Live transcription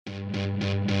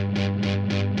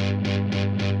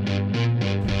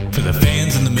For the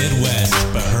fans in the Midwest,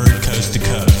 but heard coast to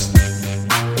coast.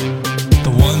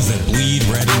 The ones that bleed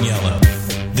red and yellow.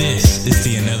 This is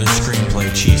the Another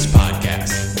Screenplay Chiefs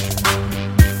podcast.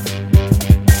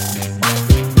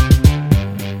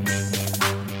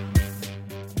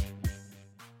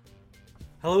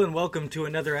 Hello and welcome to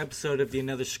another episode of the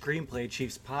Another Screenplay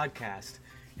Chiefs podcast.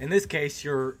 In this case,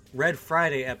 your Red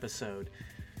Friday episode.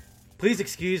 Please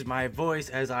excuse my voice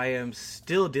as I am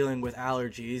still dealing with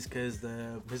allergies because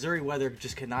the Missouri weather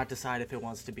just cannot decide if it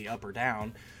wants to be up or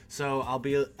down. So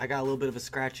I got a little bit of a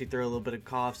scratchy throat, a little bit of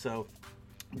cough, so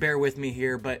bear with me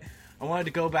here. But I wanted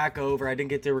to go back over. I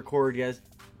didn't get to record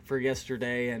for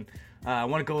yesterday, and I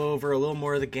want to go over a little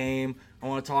more of the game. I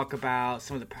want to talk about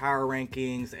some of the power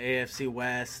rankings, the AFC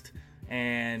West,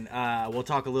 and we'll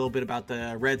talk a little bit about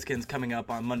the Redskins coming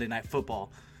up on Monday Night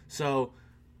Football. So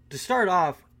to start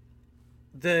off,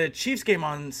 the Chiefs game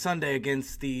on Sunday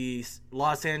against the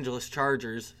Los Angeles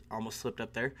Chargers, almost slipped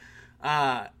up there.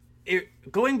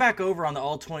 Going back over on the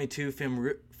All-22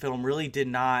 film really did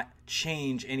not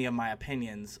change any of my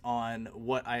opinions on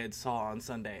what I had saw on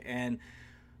Sunday. And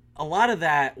a lot of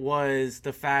that was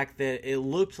the fact that it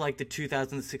looked like the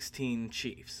 2016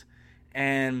 Chiefs.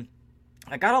 And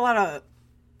I got a lot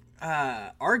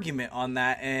of argument on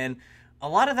that, and a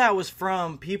lot of that was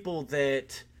from people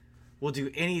that will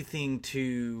do anything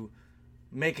to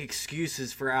make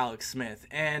excuses for Alex Smith.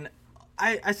 And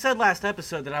I said last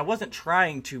episode that I wasn't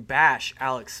trying to bash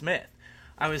Alex Smith.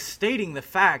 I was stating the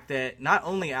fact that not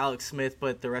only Alex Smith,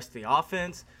 but the rest of the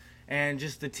offense and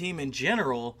just the team in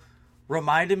general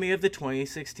reminded me of the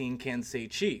 2016 Kansas City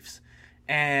Chiefs.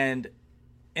 And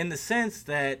in the sense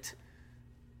that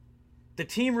the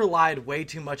team relied way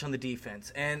too much on the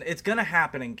defense. And it's going to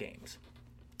happen in games.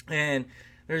 And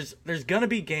there's going to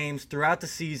be games throughout the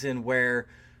season where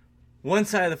one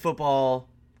side of the football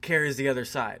carries the other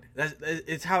side.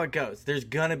 It's how it goes. There's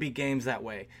going to be games that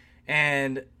way.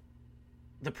 And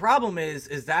the problem is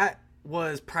that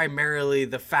was primarily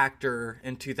the factor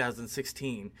in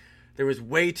 2016. There was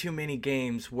way too many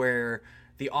games where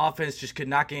the offense just could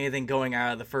not get anything going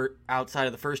outside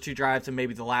of the first two drives and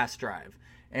maybe the last drive.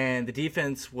 And the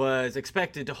defense was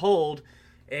expected to hold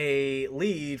a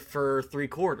lead for 3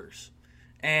 quarters.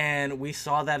 And we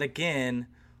saw that again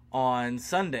on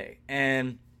Sunday.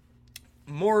 And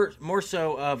more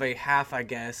so of a half, I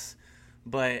guess.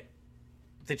 But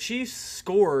the Chiefs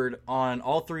scored on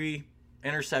all 3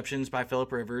 interceptions by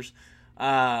Phillip Rivers.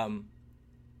 And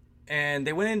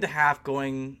they went into half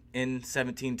going in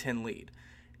 17-10 lead.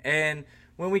 And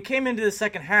when we came into the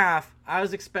second half, I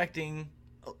was expecting,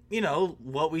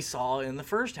 what we saw in the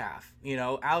first half.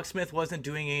 Alex Smith wasn't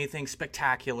doing anything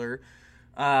spectacular.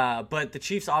 But the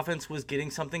Chiefs' offense was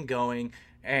getting something going,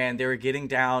 and they were getting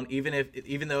down.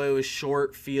 Even though it was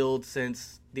short field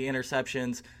since the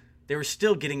interceptions, they were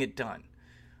still getting it done.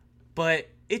 But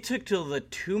it took till the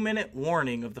 2-minute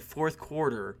warning of the fourth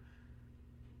quarter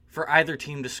for either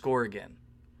team to score again.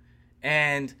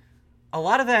 And a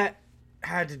lot of that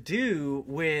had to do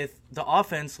with the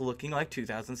offense looking like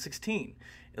 2016.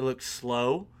 It looked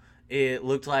slow. It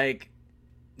looked like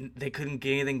they couldn't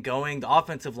get anything going. The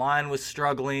offensive line was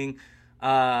struggling.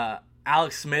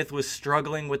 Alex Smith was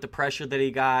struggling with the pressure that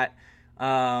he got.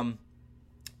 I've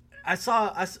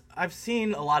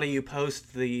seen a lot of you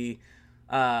post the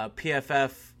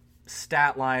PFF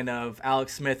stat line of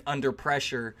Alex Smith under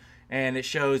pressure, and it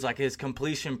shows like his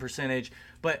completion percentage.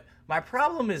 But my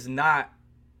problem is not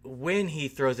when he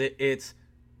throws it, it's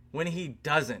when he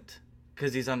doesn't,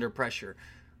 because he's under pressure.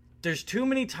 There's too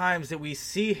many times that we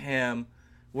see him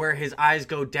where his eyes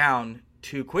go down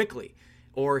too quickly,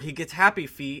 or he gets happy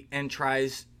feet and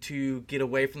tries to get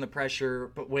away from the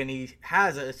pressure, but when he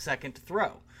has a second to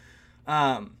throw.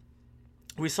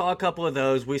 We saw a couple of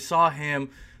those. We saw him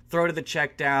throw to the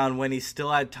check down when he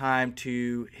still had time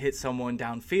to hit someone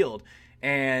downfield.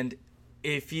 And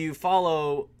if you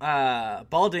follow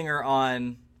Baldinger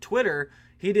on Twitter,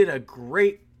 he did a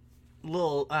great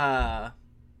little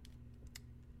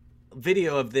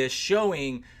video of this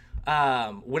showing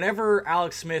whenever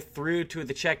Alex Smith threw to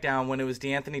the check down when it was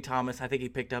DeAnthony Thomas. I think he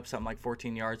picked up something like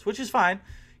 14 yards, which is fine.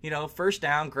 First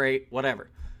down, great, whatever.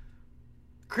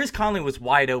 Chris Conley was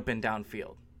wide open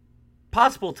downfield.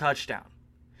 Possible touchdown.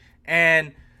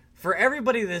 And for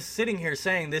everybody that's sitting here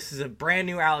saying this is a brand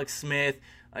new Alex Smith,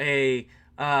 a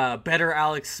better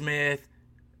Alex Smith,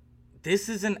 this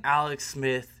is an Alex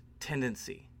Smith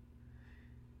tendency.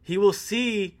 He will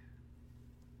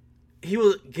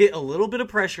get a little bit of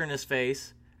pressure in his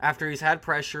face after he's had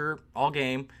pressure all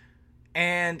game,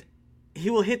 and he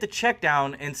will hit the check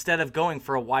down instead of going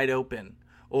for a wide open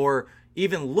or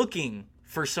even looking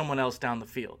for someone else down the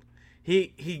field.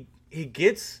 He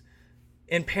gets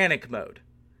in panic mode.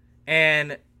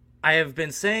 And I have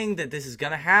been saying that this is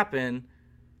going to happen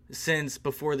since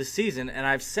before the season, and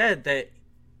I've said that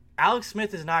Alex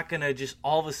Smith is not going to just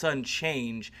all of a sudden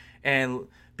change and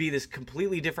be this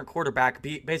completely different quarterback,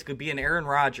 basically be an Aaron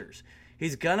Rodgers.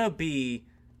 He's going to be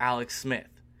Alex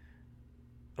Smith.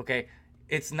 Okay?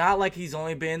 It's not like he's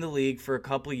only been in the league for a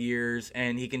couple of years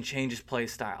and he can change his play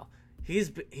style. He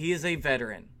is a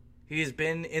veteran. He has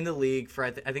been in the league for,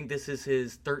 I think this is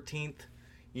his 13th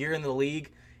year in the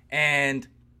league, and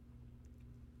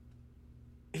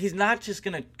he's not just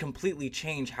going to completely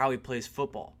change how he plays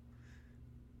football.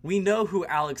 We know who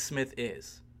Alex Smith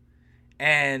is.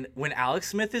 And when Alex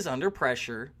Smith is under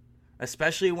pressure,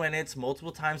 especially when it's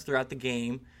multiple times throughout the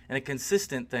game and a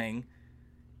consistent thing,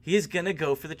 he is going to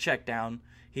go for the check down.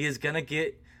 He is going to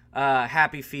get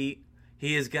happy feet.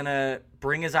 He is going to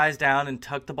bring his eyes down and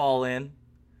tuck the ball in.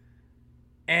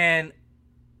 And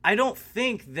I don't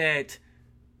think that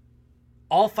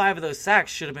all 5 of those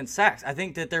sacks should have been sacks. I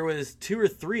think that there was 2 or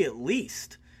 3 at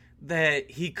least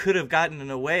that he could have gotten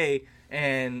away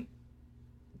and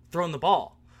thrown the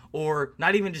ball. Or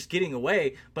not even just getting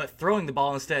away, but throwing the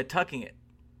ball instead of tucking it.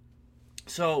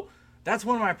 So that's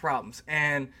one of my problems.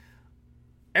 And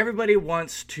everybody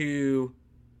wants to,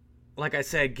 like I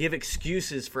said, give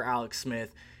excuses for Alex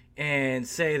Smith and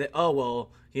say that, oh,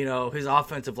 well, his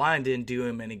offensive line didn't do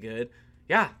him any good.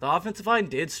 Yeah, the offensive line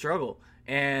did struggle.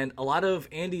 And a lot of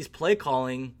Andy's play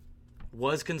calling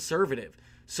was conservative.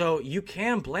 So you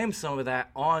can blame some of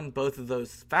that on both of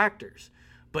those factors.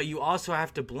 But you also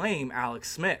have to blame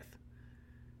Alex Smith.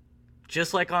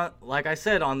 Just like I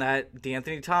said on that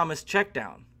DeAnthony Thomas check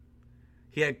down.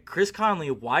 He had Chris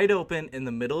Conley wide open in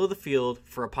the middle of the field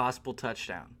for a possible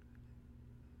touchdown.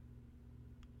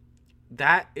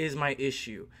 That is my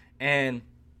issue. And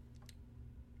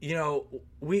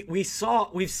we've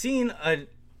seen a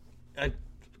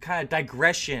kind of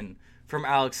digression from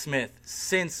Alex Smith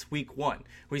since week 1.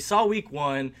 We saw week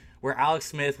 1 where Alex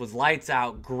Smith was lights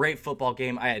out, great football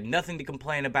game. I had nothing to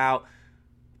complain about,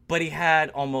 but he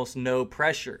had almost no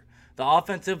pressure. The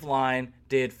offensive line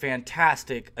did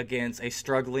fantastic against a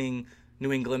struggling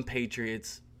New England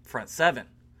Patriots front 7.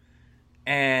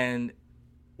 And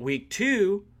week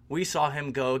 2, we saw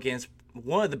him go against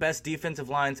one of the best defensive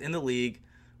lines in the league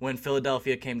when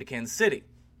Philadelphia came to Kansas City.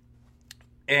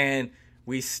 And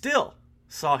we still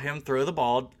saw him throw the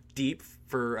ball deep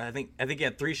for, I think he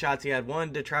had 3 shots. He had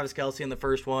one to Travis Kelce in the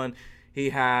first one. He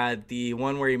had the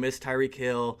one where he missed Tyreek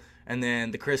Hill, and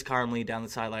then the Chris Conley down the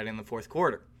sideline in the fourth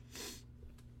quarter.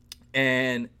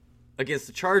 And against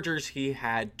the Chargers, he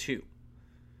had 2.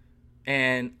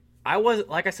 And I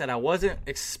wasn't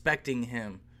expecting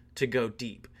him to go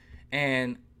deep.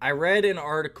 And I read an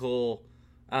article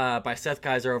by Seth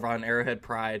Kaiser over on Arrowhead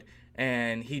Pride,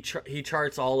 and he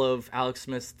charts all of Alex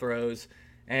Smith's throws,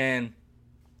 and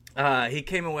he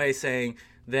came away saying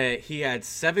that he had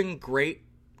 7 great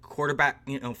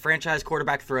franchise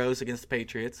quarterback throws against the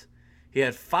Patriots. He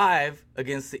had 5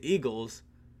 against the Eagles,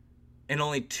 and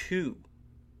only 2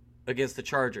 against the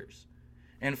Chargers.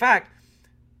 In fact,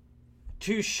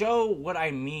 to show what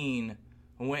I mean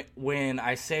when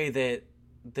I say that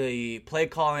the play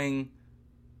calling,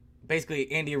 basically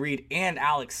Andy Reid and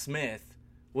Alex Smith,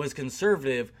 was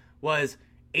conservative, was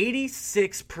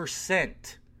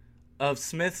 86% of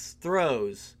Smith's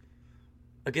throws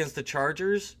against the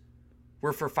Chargers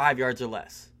were for 5 yards or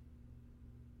less.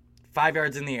 5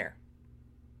 yards in the air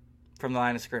from the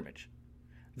line of scrimmage.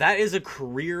 That is a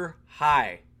career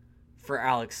high for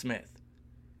Alex Smith.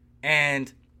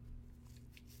 And,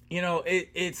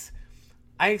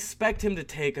 I expect him to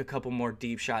take a couple more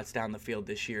deep shots down the field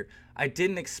this year. I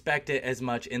didn't expect it as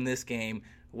much in this game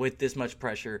with this much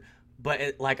pressure.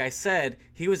 But like I said,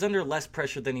 he was under less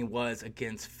pressure than he was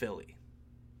against Philly.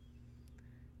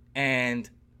 And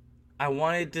I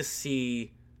wanted to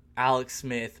see Alex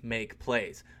Smith make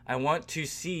plays. I want to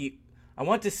see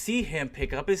him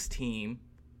pick up his team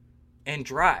and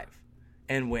drive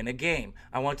and win a game.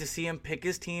 I want to see him pick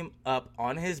his team up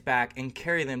on his back and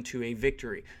carry them to a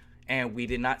victory. And we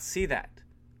did not see that.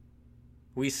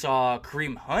 We saw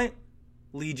Kareem Hunt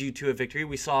lead you to a victory.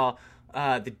 We saw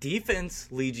the defense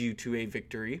lead you to a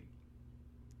victory.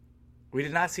 We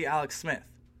did not see Alex Smith.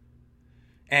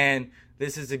 And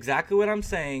this is exactly what I'm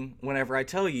saying whenever I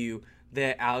tell you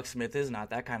that Alex Smith is not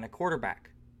that kind of quarterback.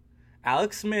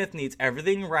 Alex Smith needs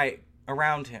everything right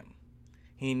around him.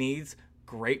 He needs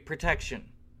great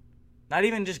protection. Not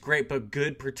even just great, but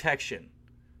good protection.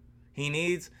 He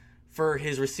needs for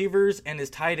his receivers and his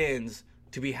tight ends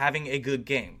to be having a good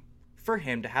game. For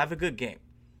him to have a good game.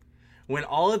 When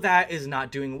all of that is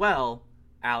not doing well,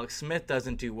 Alex Smith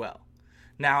doesn't do well.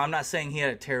 Now, I'm not saying he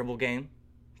had a terrible game,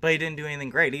 but he didn't do anything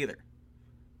great either.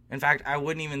 In fact, I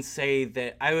wouldn't even say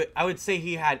that. I would say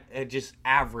he had a just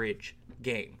average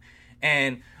game.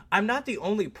 And I'm not the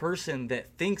only person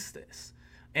that thinks this.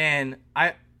 And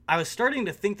I was starting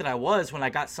to think that I was when I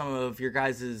got some of your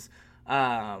guys'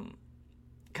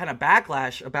 kind of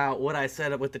backlash about what I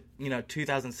said with the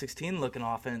 2016 looking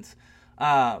offense.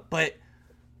 But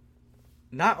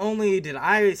not only did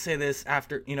I say this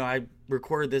after I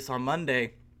recorded this on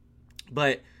Monday,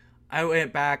 but I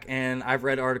went back and I've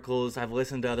read articles, I've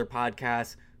listened to other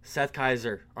podcasts. Seth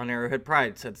Kaiser on Arrowhead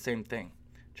Pride said the same thing.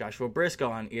 Joshua Briscoe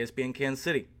on ESPN Kansas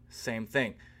City, same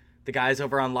thing. The guys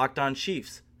over on Locked On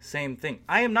Chiefs, same thing.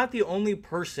 I am not the only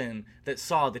person that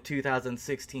saw the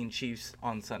 2016 Chiefs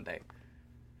on Sunday.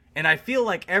 And I feel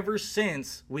like ever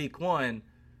since week 1,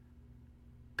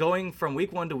 going from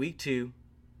week 1 to week 2,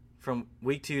 from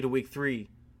week 2 to week 3,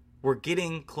 we're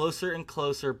getting closer and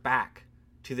closer back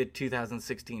to the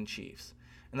 2016 Chiefs.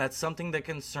 And that's something that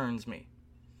concerns me.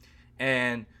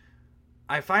 And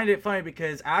I find it funny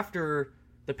because after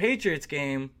the Patriots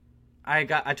game, I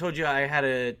told you I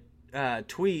had a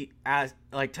tweet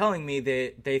telling me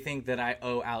that they think that I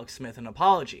owe Alex Smith an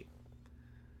apology.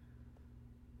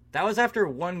 That was after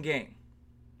one game.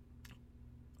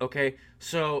 Okay,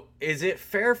 so is it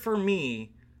fair for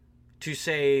me to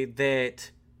say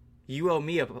that you owe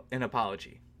me an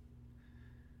apology?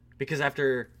 Because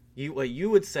after what you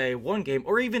would say one game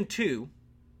or even two,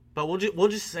 but we'll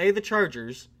just say the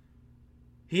Chargers,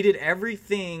 he did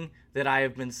everything that I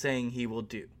have been saying he will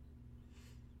do.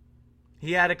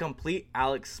 He had a complete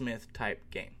Alex Smith type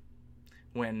game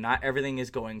when not everything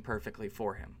is going perfectly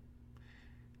for him.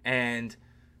 And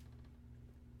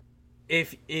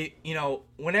if it,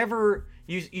 whenever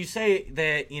you say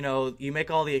that, you make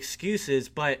all the excuses,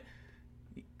 but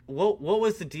what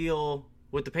was the deal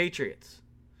with the Patriots?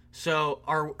 So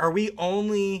are we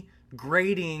only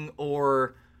grading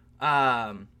or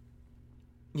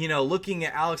looking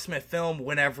at Alex Smith film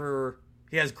whenever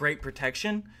he has great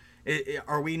protection?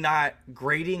 Are we not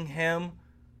grading him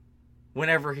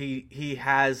whenever he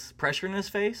has pressure in his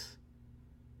face?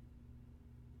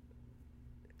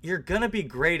 You're going to be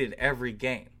graded every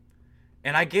game.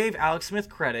 And I gave Alex Smith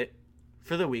credit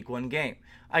for the week 1 game.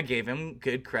 I gave him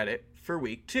good credit for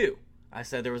week 2. I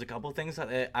said there was a couple things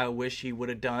that I wish he would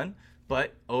have done,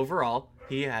 but overall,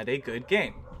 he had a good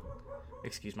game.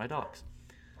 Excuse my dogs.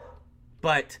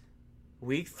 But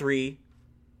week 3,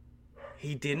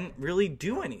 he didn't really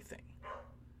do anything.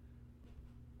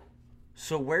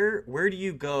 So where do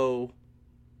you go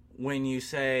when you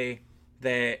say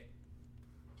that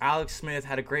Alex Smith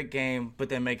had a great game, but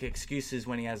then make excuses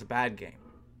when he has a bad game?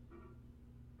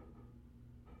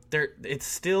 It's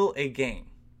still a game.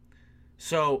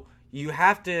 So you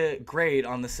have to grade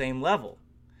on the same level.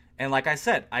 And like I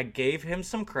said, I gave him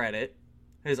some credit.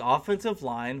 His offensive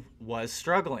line was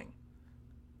struggling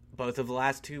both of the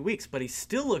last 2 weeks, but he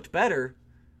still looked better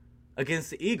against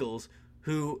the Eagles,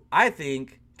 who I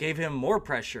think gave him more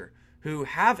pressure, who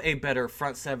have a better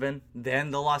front seven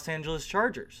than the Los Angeles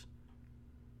Chargers.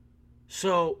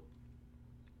 So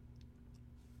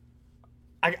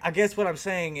I guess what I'm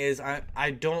saying is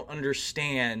I don't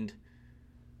understand.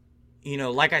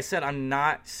 Like I said, I'm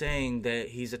not saying that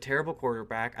he's a terrible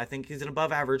quarterback. I think he's an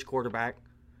above average quarterback.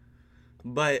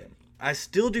 But I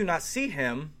still do not see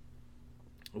him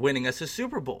winning us a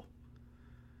Super Bowl.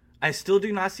 I still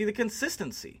do not see the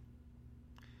consistency.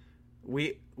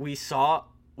 We've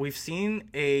seen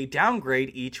a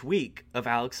downgrade each week of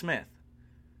Alex Smith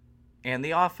and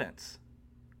the offense.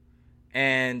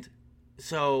 And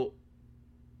so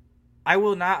I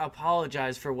will not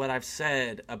apologize for what I've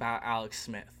said about Alex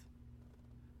Smith.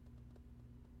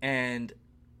 And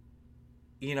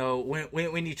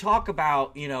when you talk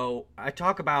about, I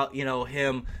talk about,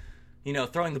 him,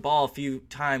 throwing the ball a few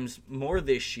times more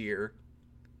this year,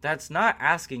 that's not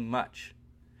asking much.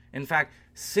 In fact,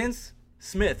 since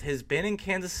Smith has been in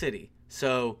Kansas City,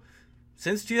 so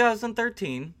since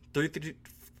 2013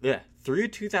 through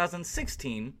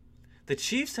 2016, the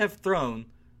Chiefs have thrown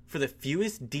for the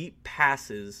fewest deep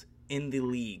passes in the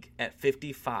league at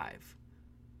 55.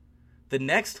 The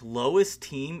next lowest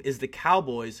team is the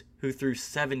Cowboys, who threw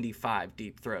 75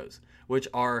 deep throws, which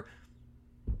are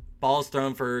balls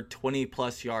thrown for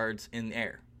 20-plus yards in the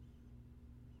air.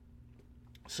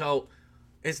 So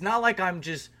it's not like I'm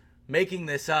just making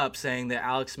this up saying that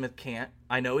Alex Smith can't.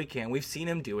 I know he can. We've seen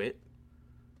him do it.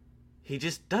 He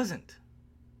just doesn't.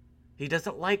 He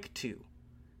doesn't like to.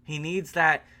 He needs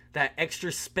that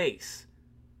extra space.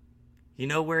 You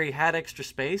know where he had extra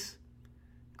space?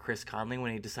 Chris Conley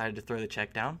when he decided to throw the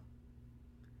check down.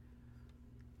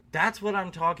 That's what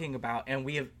I'm talking about. And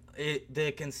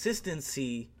the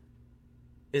consistency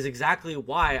is exactly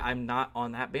why I'm not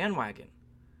on that bandwagon.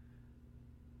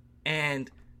 And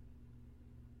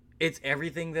it's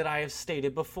everything that I have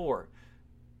stated before.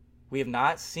 We have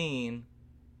not seen,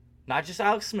 not just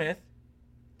Alex Smith,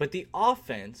 but the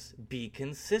offense be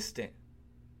consistent.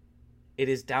 It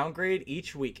is downgrade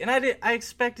each week. And I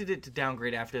expected it to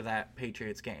downgrade after that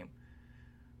Patriots game.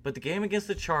 But the game against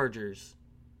the Chargers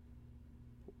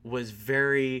was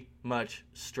very much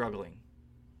struggling.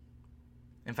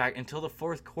 In fact, until the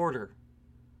fourth quarter,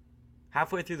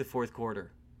 halfway through the fourth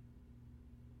quarter,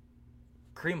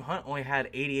 Kareem Hunt only had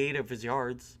 88 of his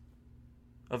yards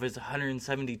of his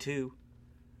 172.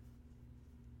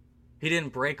 He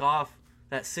didn't break off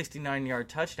that 69-yard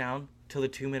touchdown till the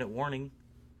 2-minute warning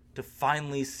to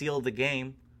finally seal the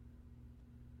game.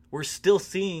 We're still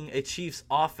seeing a Chiefs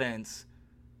offense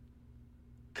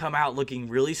come out looking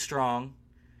really strong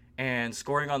and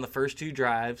scoring on the first 2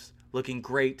 drives, looking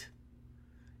great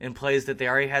in plays that they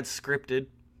already had scripted,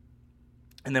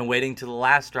 and then waiting to the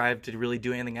last drive to really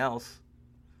do anything else.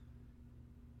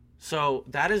 So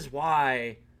that is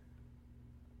why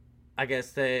I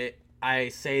guess that I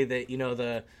say that,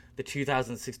 the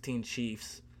 2016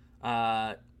 Chiefs,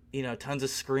 tons of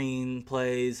screen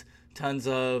plays, tons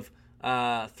of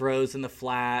throws in the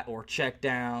flat or check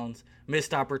downs,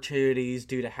 missed opportunities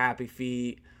due to happy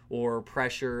feet or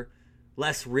pressure,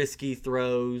 less risky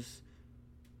throws.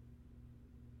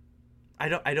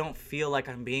 I don't feel like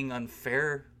I'm being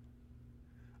unfair.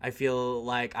 I feel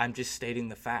like I'm just stating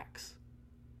the facts.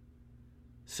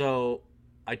 So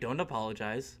I don't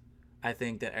apologize. I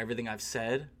think that everything I've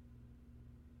said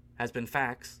has been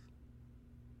facts.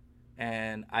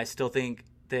 And I still think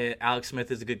that Alex Smith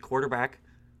is a good quarterback,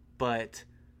 but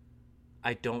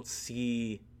I don't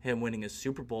see him winning a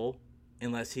Super Bowl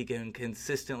unless he can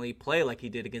consistently play like he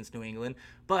did against New England.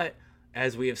 But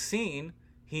as we have seen,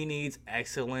 he needs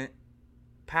excellent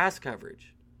pass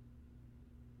coverage.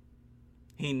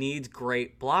 He needs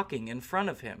great blocking in front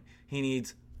of him. He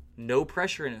needs no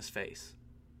pressure in his face.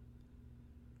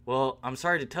 Well, I'm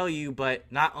sorry to tell you, but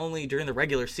not only during the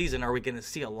regular season are we going to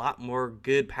see a lot more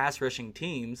good pass rushing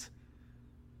teams,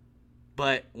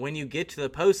 but when you get to the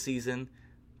postseason,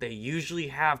 they usually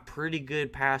have pretty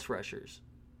good pass rushers.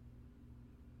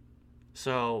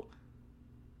 So,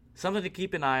 something to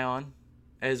keep an eye on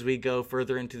as we go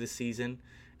further into the season.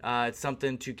 It's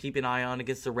something to keep an eye on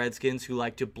against the Redskins, who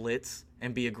like to blitz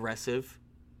and be aggressive.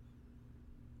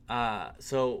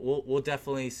 So we'll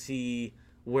definitely see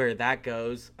where that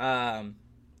goes.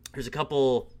 There's a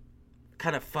couple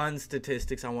kind of fun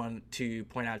statistics I want to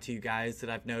point out to you guys that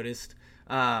I've noticed.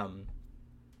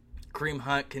 Kareem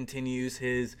Hunt continues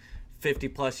his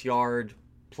 50-plus yard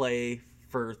play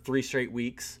for 3 straight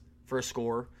weeks for a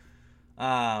score.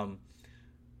 Tyreek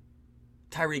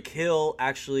Hill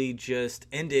actually just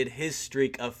ended his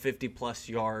streak of 50-plus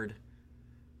yard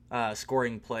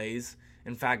scoring plays.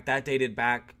 In fact, that dated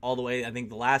back all the way, I think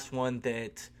the last one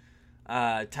that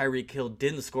Tyreek Hill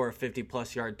didn't score a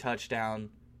 50-plus yard touchdown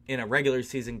in a regular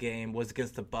season game was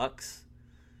against the Bucks.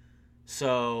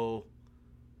 So,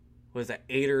 was that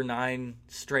 8 or 9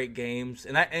 straight games?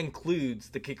 And that includes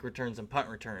the kick returns and punt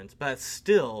returns. But it's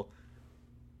still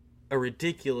a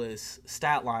ridiculous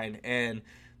stat line. And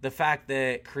the fact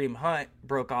that Kareem Hunt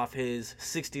broke off his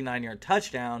 69-yard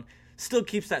touchdown still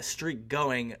keeps that streak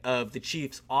going of the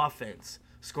Chiefs' offense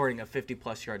scoring a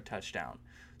 50-plus yard touchdown.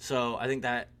 So I think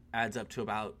that adds up to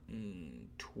about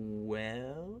 9?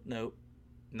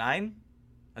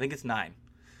 I think it's 9.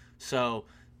 So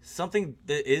something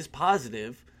that is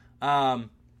positive. One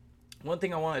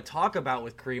thing I want to talk about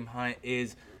with Kareem Hunt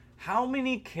is how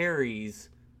many carries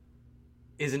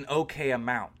is an okay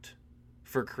amount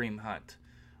for Kareem Hunt.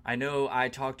 I know I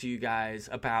talked to you guys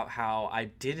about how I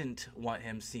didn't want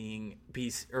him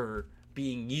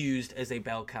being used as a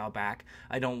bell cow back.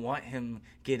 I don't want him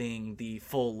getting the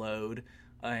full load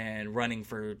and running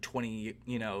for 20,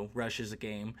 rushes a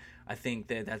game. I think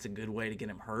that that's a good way to get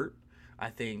him hurt.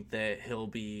 I think that he'll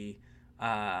be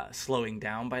slowing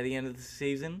down by the end of the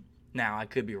season. Now, I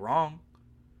could be wrong.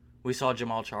 We saw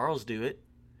Jamal Charles do it.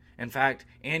 In fact,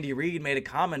 Andy Reid made a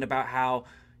comment about how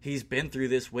he's been through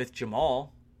this with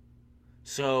Jamal.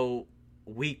 So,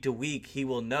 week to week, he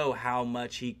will know how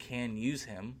much he can use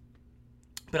him.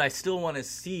 But I still want to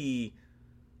see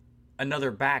another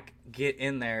back get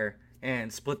in there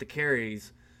and split the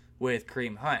carries with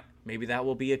Kareem Hunt. Maybe that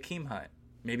will be Akeem Hunt.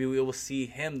 Maybe we will see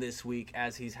him this week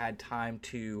as he's had time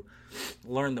to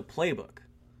learn the playbook.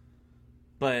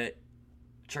 But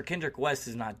Charkendrick West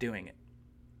is not doing it.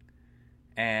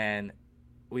 And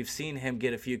we've seen him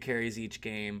get a few carries each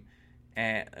game,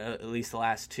 and at least the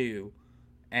last two,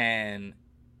 and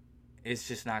it's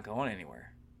just not going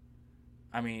anywhere.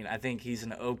 I mean, I think he's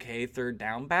an okay third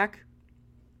down back.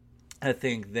 I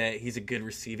think that he's a good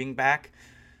receiving back,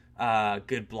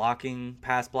 good blocking,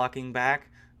 pass blocking back,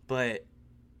 but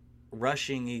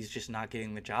rushing, he's just not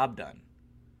getting the job done.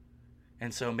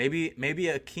 And so maybe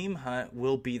Akeem Hunt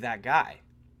will be that guy.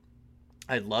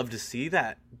 I'd love to see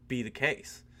that be the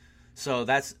case. So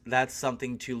that's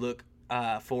something to look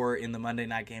for in the Monday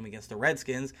night game against the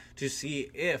Redskins, to see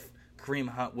if Kareem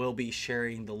Hunt will be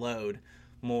sharing the load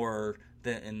more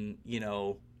than,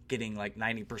 getting like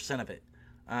 90% of it.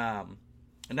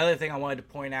 Another thing I wanted to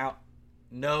point out,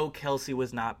 no, Kelsey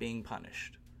was not being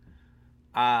punished.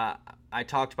 I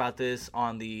talked about this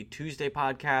on the Tuesday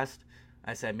podcast.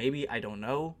 I said maybe, I don't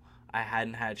know. I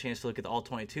hadn't had a chance to look at the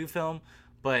All-22 film,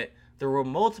 but there were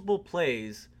multiple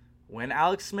plays when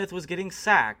Alex Smith was getting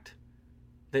sacked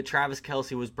that Travis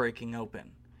Kelsey was breaking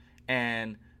open.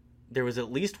 And there was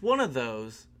at least one of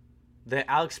those that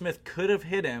Alex Smith could have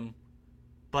hit him,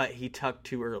 but he tucked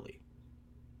too early.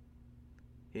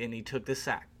 And he took the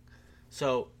sack.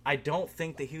 So I don't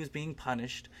think that he was being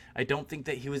punished. I don't think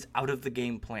that he was out of the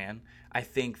game plan. I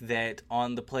think that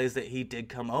on the plays that he did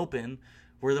come open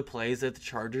were the plays that the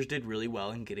Chargers did really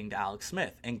well in getting to Alex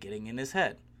Smith and getting in his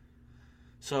head.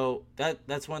 So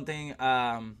that's one thing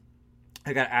I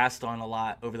got asked on a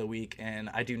lot over the week, and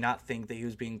I do not think that he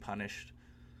was being punished.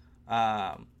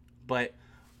 But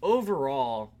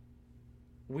overall,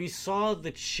 we saw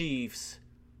the Chiefs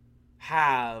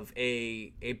have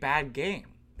a bad game,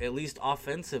 at least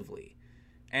offensively.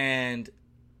 And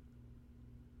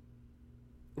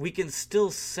we can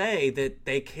still say that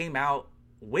they came out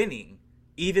winning,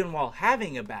 even while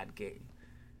having a bad game.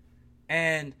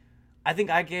 And I think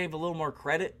I gave a little more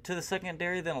credit to the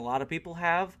secondary than a lot of people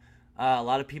have. A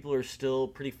lot of people are still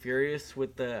pretty furious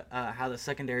with the how the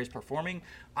secondary is performing.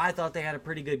 I thought they had a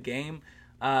pretty good game.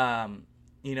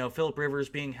 Phillip Rivers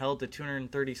being held to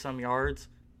 230-some yards,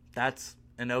 that's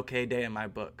an okay day in my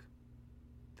book.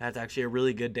 That's actually a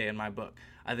really good day in my book.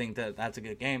 I think that that's a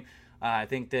good game. I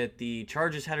think that the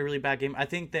Chargers had a really bad game. I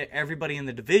think that everybody in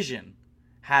the division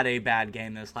had a bad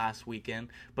game this last weekend,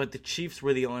 but the Chiefs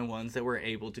were the only ones that were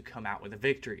able to come out with a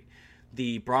victory.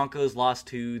 The Broncos lost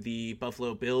to the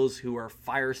Buffalo Bills, who are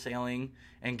fire sailing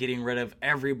and getting rid of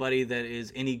everybody that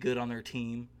is any good on their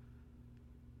team.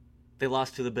 They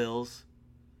lost to the Bills.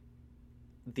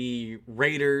 The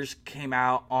Raiders came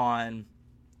out on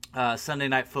Sunday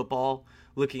Night Football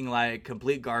looking like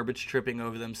complete garbage, tripping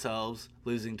over themselves,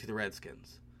 losing to the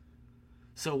Redskins.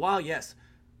 So while, yes,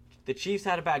 the Chiefs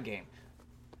had a bad game,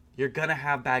 you're going to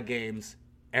have bad games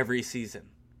every season.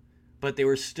 But they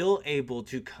were still able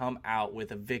to come out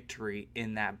with a victory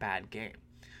in that bad game.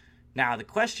 Now, the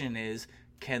question is,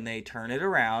 can they turn it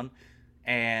around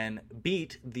and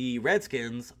beat the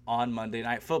Redskins on Monday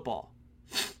Night Football?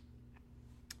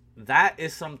 That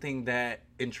is something that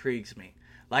intrigues me.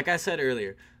 Like I said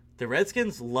earlier, the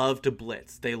Redskins love to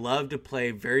blitz. They love to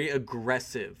play very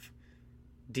aggressive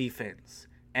defense.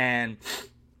 And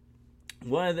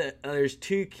there's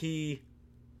two key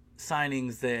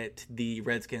signings that the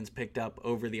Redskins picked up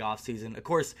over the offseason. Of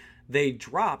course, they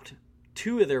dropped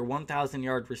two of their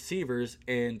 1,000-yard receivers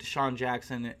in Deshaun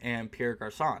Jackson and Pierre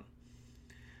Garçon.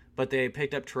 But they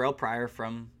picked up Terrell Pryor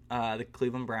from the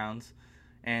Cleveland Browns.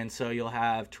 And so you'll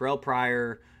have Terrell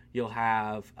Pryor, you'll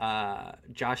have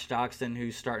Josh Doxson,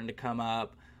 who's starting to come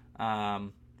up.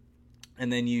 And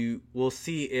then you will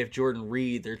see if Jordan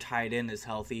Reed, their tight end, is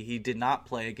healthy. He did not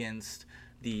play against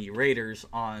the Raiders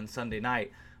on Sunday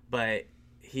night, but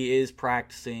he is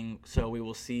practicing, so we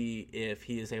will see if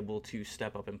he is able to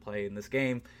step up and play in this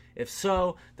game. If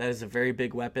so, that is a very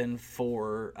big weapon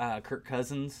for Kirk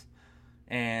Cousins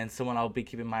and someone I'll be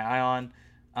keeping my eye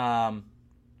on.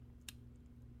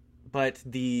 But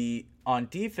on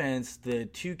defense, the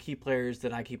two key players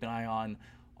that I keep an eye on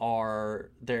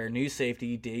are their new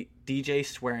safety, DJ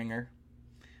Swearinger,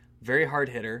 very hard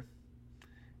hitter,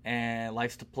 and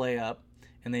likes to play up.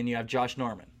 And then you have Josh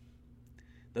Norman.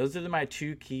 Those are my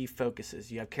two key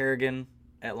focuses. You have Kerrigan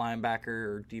at linebacker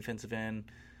or defensive end.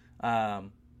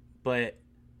 But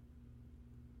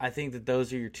I think that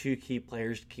those are your two key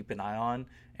players to keep an eye on,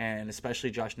 and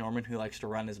especially Josh Norman, who likes to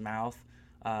run his mouth.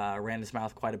 Ran his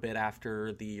mouth quite a bit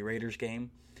after the Raiders game.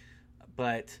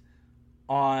 But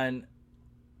on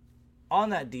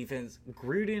that defense,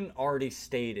 Gruden already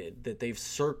stated that they've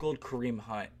circled Kareem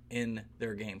Hunt in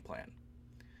their game plan.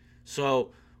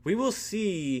 So we will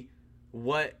see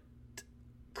what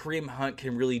Kareem Hunt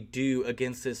can really do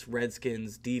against this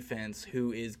Redskins defense,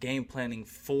 who is game planning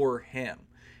for him.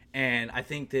 And I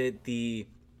think that the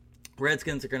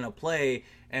Redskins are going to play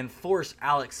and force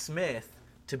Alex Smith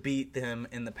to beat them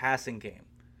in the passing game.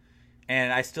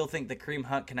 And I still think that Kareem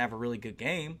Hunt can have a really good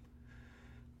game.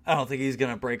 I don't think he's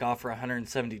going to break off for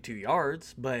 172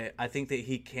 yards, but I think that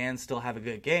he can still have a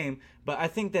good game. But I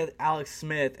think that Alex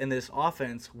Smith and this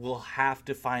offense will have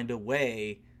to find a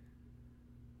way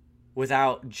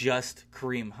without just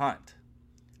Kareem Hunt.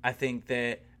 I think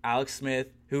that Alex Smith,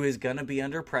 who is going to be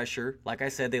under pressure, like I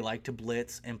said, they like to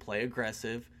blitz and play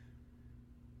aggressive,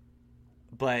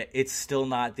 but it's still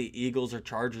not the Eagles or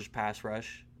Chargers pass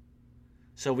rush.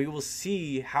 So we will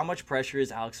see how much pressure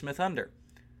is Alex Smith under.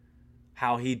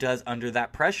 How he does under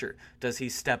that pressure. Does he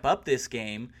step up this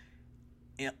game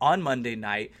on Monday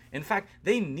night? In fact,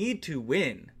 they need to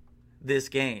win this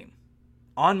game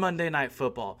on Monday Night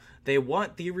Football. They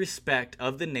want the respect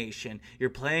of the nation. You're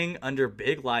playing under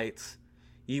big lights.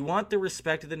 You want the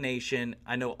respect of the nation.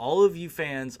 I know all of you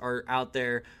fans are out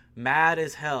there mad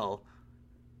as hell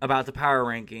about the power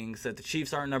rankings, that the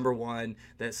Chiefs aren't number one,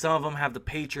 that some of them have the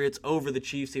Patriots over the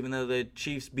Chiefs, even though the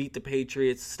Chiefs beat the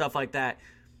Patriots, stuff like that.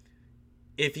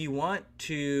 If you want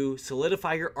to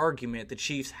solidify your argument, the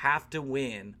Chiefs have to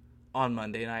win on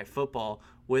Monday Night Football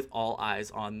with all eyes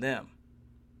on them.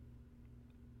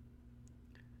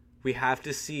 We have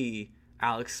to see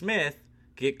Alex Smith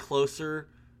get closer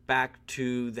back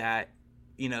to that,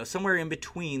 somewhere in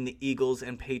between the Eagles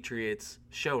and Patriots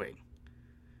showing.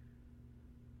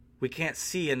 We can't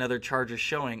see another Chargers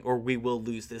showing or we will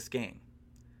lose this game.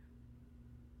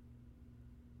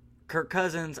 Kirk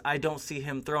Cousins, I don't see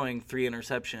him throwing 3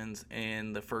 interceptions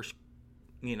in the first,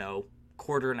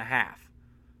 quarter and a half.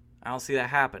 I don't see that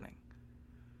happening.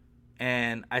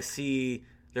 And I see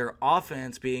their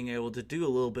offense being able to do a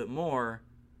little bit more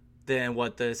than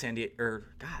what the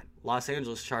Los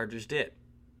Angeles Chargers did.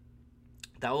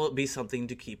 That will be something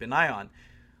to keep an eye on.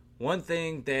 One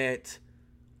thing that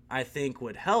I think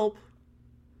would help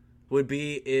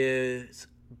is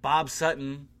Bob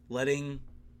Sutton letting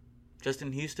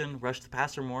Justin Houston rushed the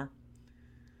passer more.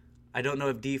 I don't know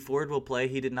if D Ford will play.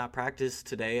 He did not practice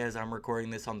today as I'm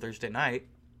recording this on Thursday night.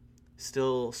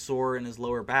 Still sore in his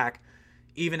lower back.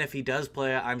 Even if he does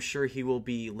play, I'm sure he will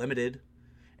be limited.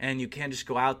 And you can't just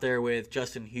go out there with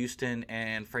Justin Houston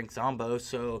and Frank Zombo.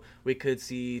 So we could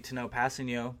see Tano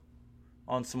Passanio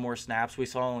on some more snaps. We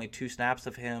saw only 2 snaps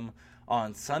of him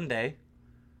on Sunday.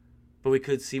 But we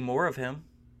could see more of him.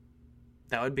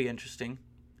 That would be interesting.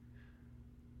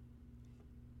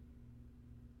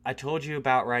 I told you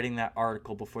about writing that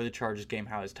article before the Chargers game,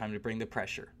 how it's time to bring the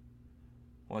pressure.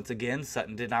 Once again,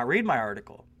 Sutton did not read my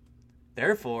article.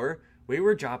 Therefore, we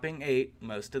were dropping 8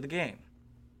 most of the game.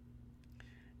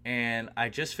 And I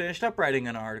just finished up writing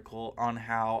an article on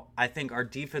how I think our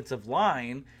defensive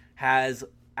line has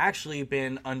actually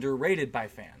been underrated by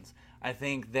fans. I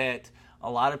think that a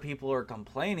lot of people are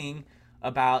complaining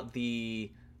about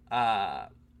the,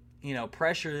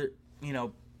 pressure,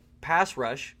 pass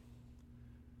rush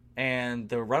and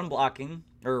the run blocking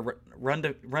or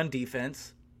run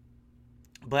defense.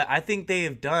 But I think they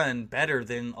have done better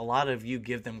than a lot of you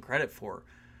give them credit for.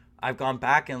 I've gone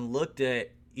back and looked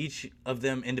at each of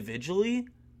them individually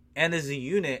and as a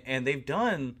unit, and they've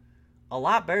done a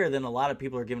lot better than a lot of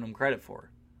people are giving them credit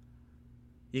for.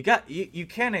 You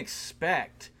can't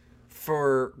expect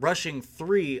for rushing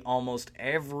 3 almost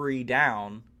every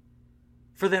down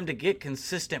for them to get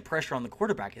consistent pressure on the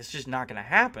quarterback. It's just not going to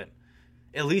happen.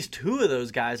 At least 2 of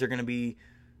those guys are going to be,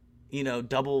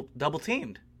 double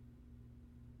teamed.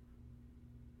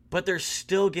 But they're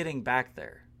still getting back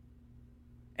there.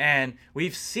 And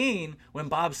we've seen when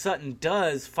Bob Sutton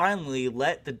does finally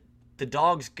let the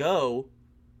dogs go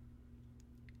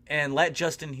and let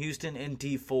Justin Houston and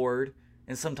D Ford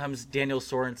and sometimes Daniel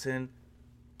Sorensen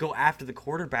go after the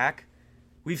quarterback,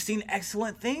 we've seen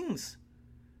excellent things.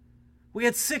 We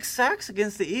had 6 sacks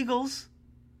against the Eagles.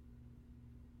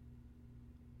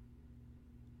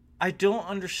 I don't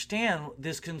understand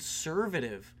this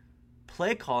conservative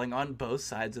play calling on both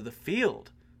sides of the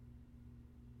field.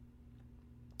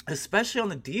 Especially on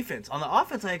the defense. On the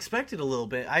offense, I expected a little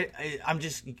bit. I'm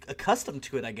just accustomed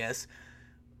to it, I guess.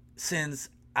 Since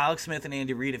Alex Smith and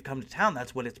Andy Reid have come to town,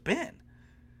 that's what it's been.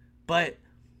 But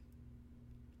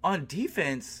on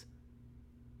defense,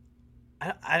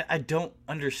 I don't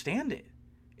understand it.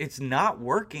 It's not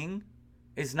working.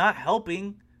 It's not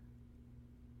helping.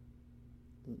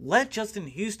 Let Justin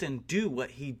Houston do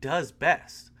what he does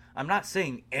best. I'm not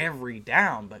saying every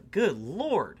down, but good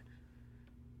Lord.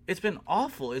 It's been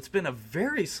awful. It's been a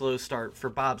very slow start for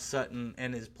Bob Sutton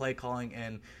and his play calling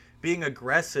and being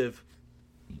aggressive.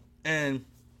 And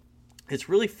it's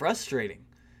really frustrating.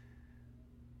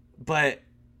 But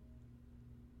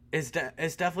it's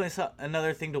definitely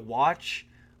another thing to watch.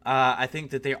 I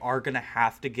think that they are going to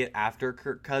have to get after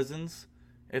Kirk Cousins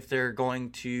if they're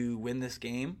going to win this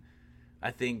game.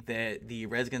 I think that the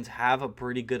Redskins have a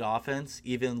pretty good offense,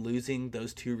 even losing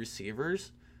those two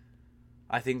receivers.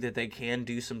 I think that they can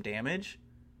do some damage.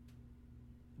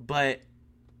 But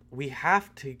we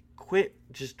have to quit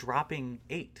just dropping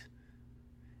 8.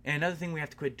 And another thing we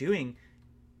have to quit doing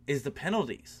is the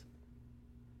penalties.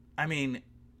 I mean,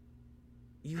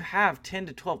 you have 10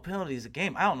 to 12 penalties a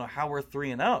game. I don't know how we're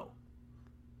 3-0.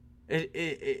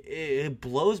 It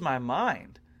blows my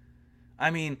mind. I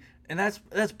mean, and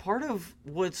that's part of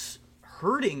what's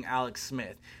hurting Alex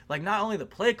Smith. Like, not only the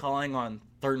play calling on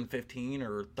 3rd and 15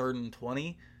 or 3rd and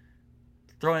 20,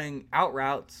 throwing out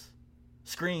routes,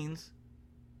 screens,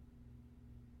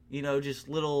 just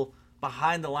little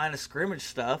behind the line of scrimmage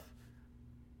stuff.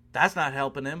 That's not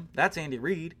helping him. That's Andy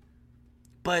Reid.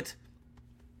 But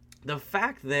the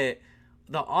fact that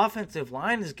the offensive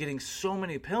line is getting so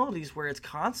many penalties where it's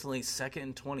constantly 2nd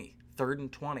and 20, 3rd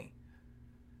and 20,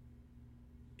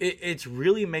 it's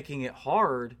really making it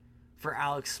hard for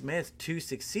Alex Smith to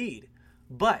succeed.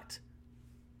 But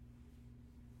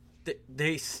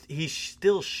he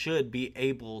still should be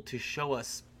able to show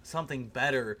us something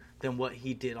better than what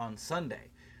he did on Sunday.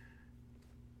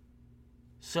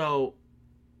 So,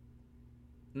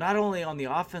 not only on the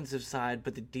offensive side,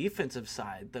 but the defensive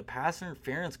side, the pass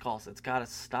interference calls, it's got to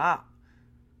stop.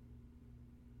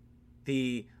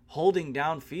 The holding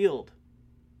downfield,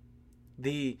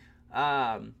 the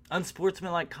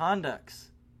unsportsmanlike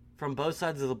conducts from both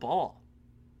sides of the ball.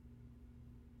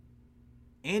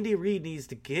 Andy Reid needs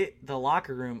to get the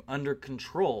locker room under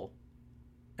control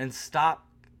and stop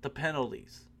the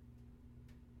penalties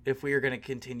if we are going to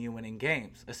continue winning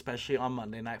games, especially on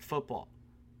Monday Night Football.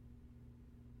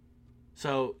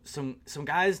 So some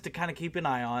guys to kind of keep an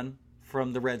eye on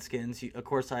from the Redskins. Of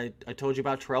course, I told you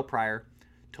about Terrell Pryor,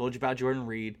 told you about Jordan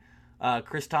Reed,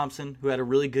 Chris Thompson, who had a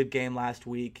really good game last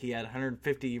week. He had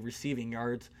 150 receiving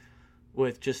yards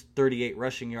with just 38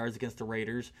 rushing yards against the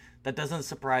Raiders. That doesn't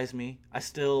surprise me. I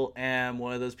still am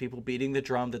one of those people beating the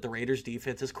drum that the Raiders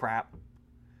defense is crap.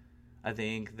 I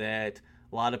think that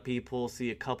a lot of people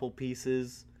see a couple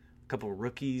pieces, a couple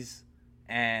rookies,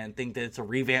 and think that it's a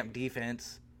revamped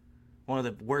defense. One of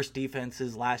the worst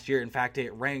defenses last year. In fact,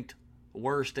 it ranked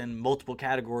worst in multiple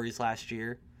categories last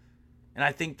year. And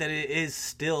I think that it is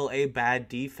still a bad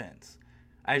defense.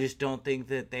 I just don't think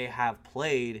that they have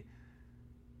played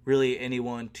really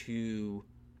anyone to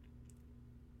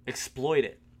exploit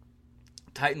it.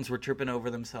 Titans were tripping over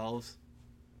themselves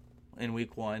in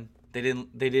week 1. They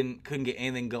couldn't get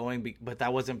anything going, but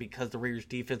that wasn't because the Raiders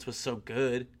defense was so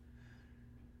good.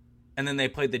 And then they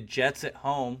played the Jets at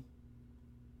home,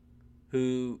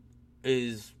 who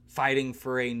is fighting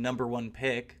for a number 1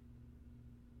 pick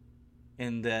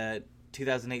in the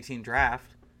 2018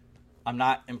 draft. I'm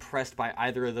not impressed by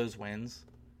either of those wins.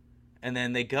 And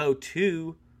then they go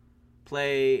to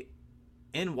play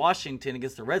in Washington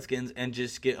against the Redskins and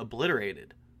just get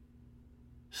obliterated.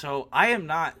 So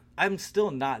I'm still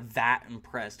not that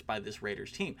impressed by this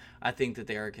Raiders team. I think that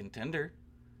they are a contender,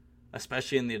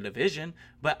 especially in the division,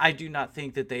 but I do not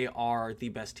think that they are the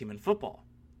best team in football.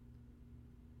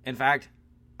 In fact,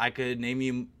 I could name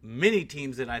you many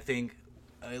teams that I think,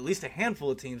 at least a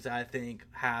handful of teams that I think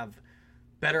have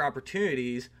better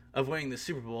opportunities of winning the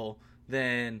Super Bowl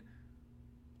than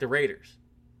the Raiders,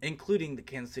 including the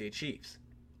Kansas City Chiefs,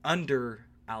 under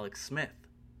Alex Smith.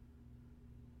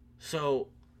 So,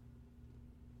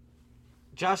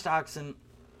 Josh Doctson,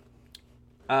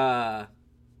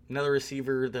 another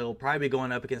receiver that will probably be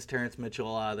going up against Terrence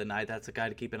Mitchell the night. That's a guy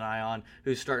to keep an eye on,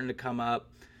 who's starting to come up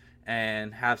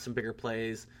and have some bigger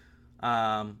plays.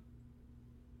 I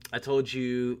told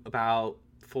you about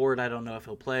Ford. I don't know if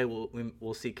he'll play.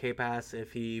 We'll see K-Pass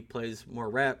if he plays more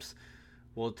reps.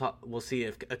 We'll see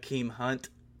if Akeem Hunt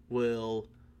will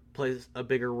play a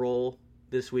bigger role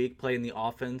this week, play in the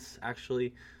offense,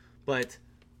 actually. But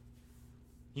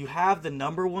you have the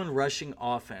number 1 rushing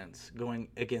offense going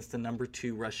against the number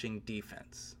 2 rushing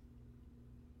defense.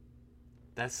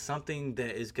 That's something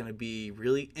that is going to be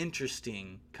really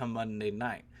interesting come Monday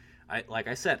night. Like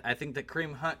I said, I think that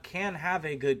Kareem Hunt can have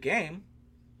a good game,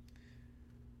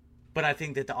 but I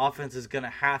think that the offense is going to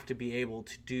have to be able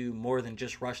to do more than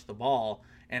just rush the ball,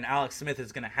 and Alex Smith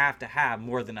is going to have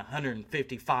more than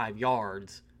 155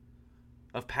 yards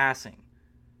of passing.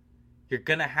 You're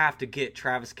going to have to get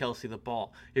Travis Kelce the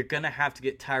ball. You're going to have to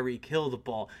get Tyreek Hill the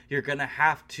ball. You're going to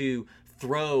have to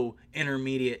throw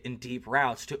intermediate and deep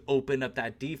routes to open up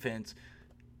that defense.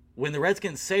 When the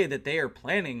Redskins say that they are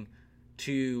planning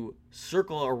to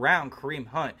circle around Kareem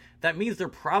Hunt, that means they're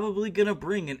probably going to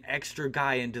bring an extra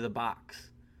guy into the box.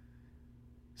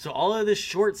 So all of this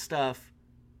short stuff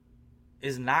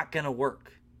is not going to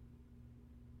work.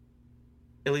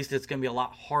 At least it's going to be a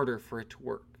lot harder for it to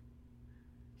work.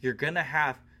 You're going to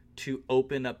have to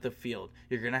open up the field.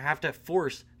 You're going to have to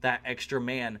force that extra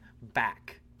man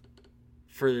back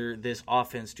for this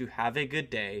offense to have a good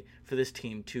day, for this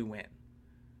team to win.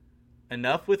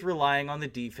 Enough with relying on the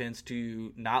defense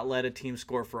to not let a team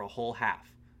score for a whole half.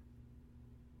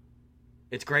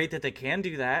 It's great that they can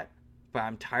do that, but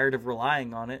I'm tired of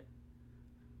relying on it.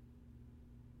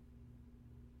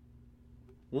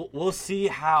 We'll see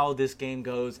how this game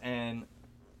goes, and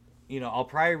I'll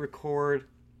probably record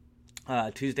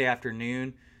Tuesday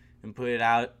afternoon and put it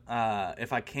out.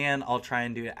 If I can, I'll try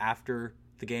and do it after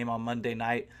the game on Monday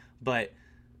night. But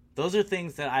those are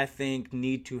things that I think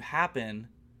need to happen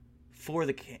for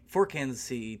Kansas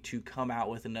City to come out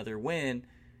with another win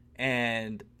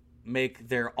and make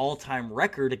their all-time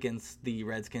record against the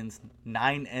Redskins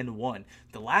 9-1.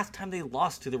 The last time they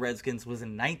lost to the Redskins was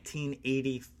in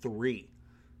 1983.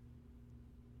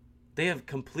 They have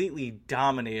completely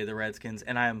dominated the Redskins,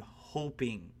 and I am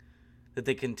hoping that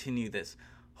they continue this.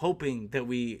 Hoping that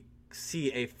we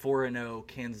see a 4-0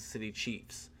 Kansas City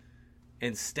Chiefs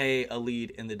and stay a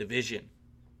lead in the division.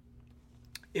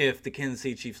 If the Kansas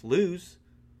City Chiefs lose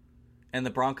and the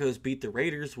Broncos beat the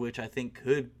Raiders, which I think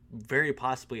could very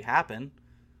possibly happen,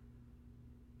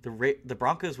 the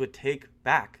Broncos would take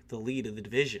back the lead of the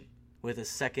division with a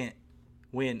second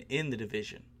win in the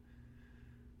division.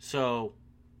 So,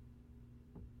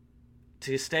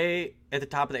 to stay at the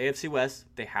top of the AFC West,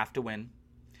 they have to win.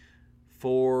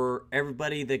 For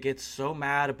everybody that gets so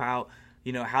mad about,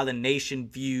 how the nation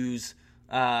views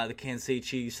the Kansas City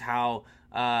Chiefs, how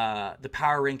the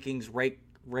power rankings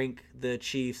rank the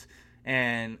Chiefs,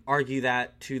 and argue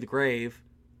that to the grave,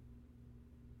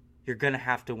 you're going to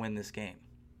have to win this game.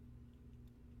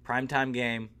 Primetime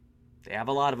game. They have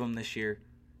a lot of them this year,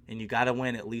 and you got to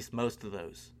win at least most of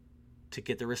those to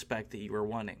get the respect that you are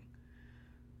wanting.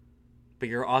 But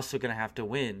you're also going to have to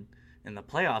win in the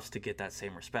playoffs to get that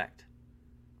same respect.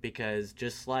 Because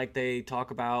just like they talk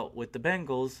about with the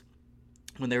Bengals,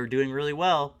 when they were doing really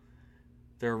well,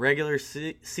 they're a regular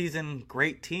season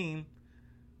great team,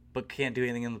 but can't do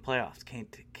anything in the playoffs.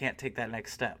 Can't take that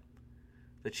next step.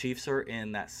 The Chiefs are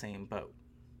in that same boat.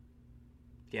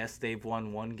 Yes, they've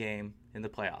won one game in the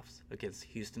playoffs against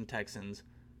Houston Texans,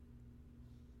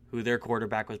 who their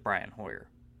quarterback was Brian Hoyer.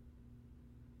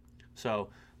 So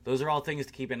those are all things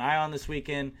to keep an eye on this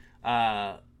weekend.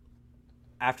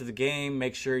 After the game,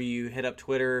 make sure you hit up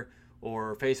Twitter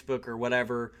or Facebook or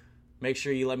whatever. Make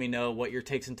sure you let me know what your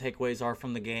takes and takeaways are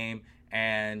from the game,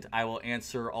 and I will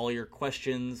answer all your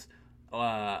questions.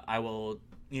 I will,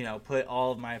 put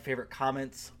all of my favorite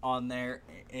comments on there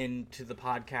into the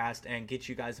podcast and get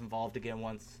you guys involved again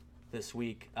once this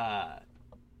week,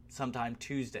 sometime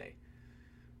Tuesday.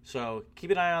 So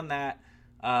keep an eye on that.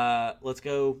 Let's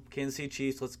go Kansas City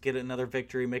Chiefs. Let's get another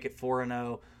victory, make it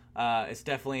 4-0. It's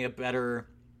definitely a better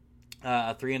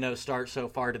 3-0 start so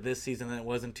far to this season than it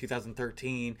was in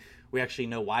 2013. We actually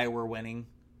know why we're winning.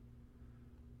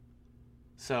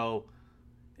 So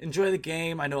enjoy the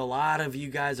game. I know a lot of you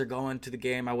guys are going to the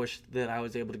game. I wish that I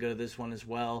was able to go to this one as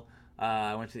well.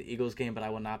 I went to the Eagles game, but I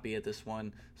will not be at this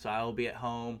one. So I will be at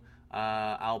home.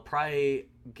 I'll probably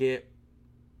get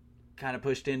kind of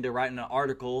pushed into writing an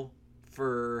article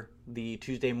for the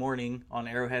Tuesday morning on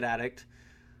Arrowhead Addict.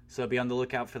 So be on the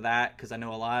lookout for that, because I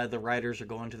know a lot of the writers are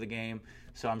going to the game.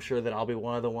 So I'm sure that I'll be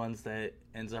one of the ones that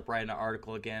ends up writing an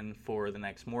article again for the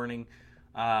next morning.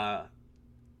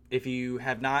 If you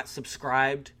have not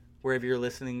subscribed wherever you're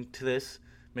listening to this,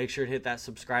 make sure to hit that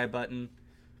subscribe button.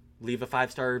 Leave a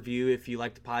 5-star review if you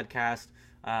like the podcast.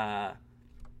 Let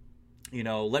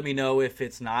me know if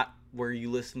it's not where you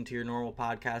listen to your normal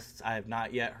podcasts. I have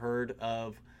not yet heard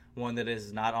of one that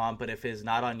is not on, but if it's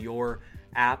not on your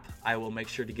app, I will make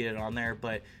sure to get it on there.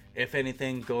 But if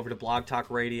anything, go over to Blog Talk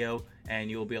Radio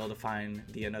and you'll be able to find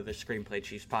the Another Screenplay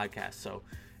Chiefs podcast. So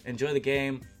enjoy the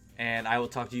game, and I will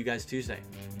talk to you guys Tuesday.